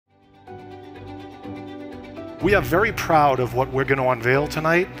We are very proud of what we're going to unveil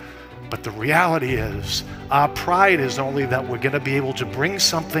tonight, but the reality is, our pride is only that we're going to be able to bring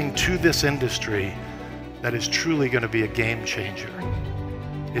something to this industry that is truly going to be a game changer.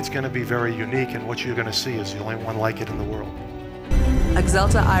 It's going to be very unique, and what you're going to see is the only one like it in the world.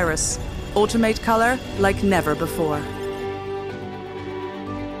 Axalta Irus. Automate color like never before.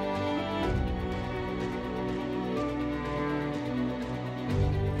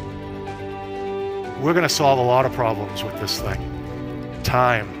 We're going to solve a lot of problems with this thing.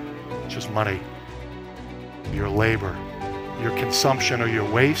 Time, just money, your labor, your consumption or your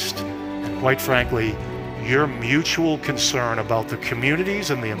waste, and quite frankly, your mutual concern about the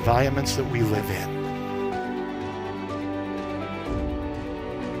communities and the environments that we live in.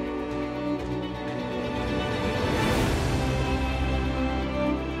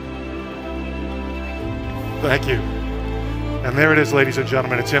 Thank you. And there it is, ladies and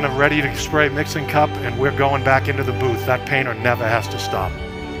gentlemen. It's in a ready to spray mixing cup, and we're going back into the booth. That painter never has to stop.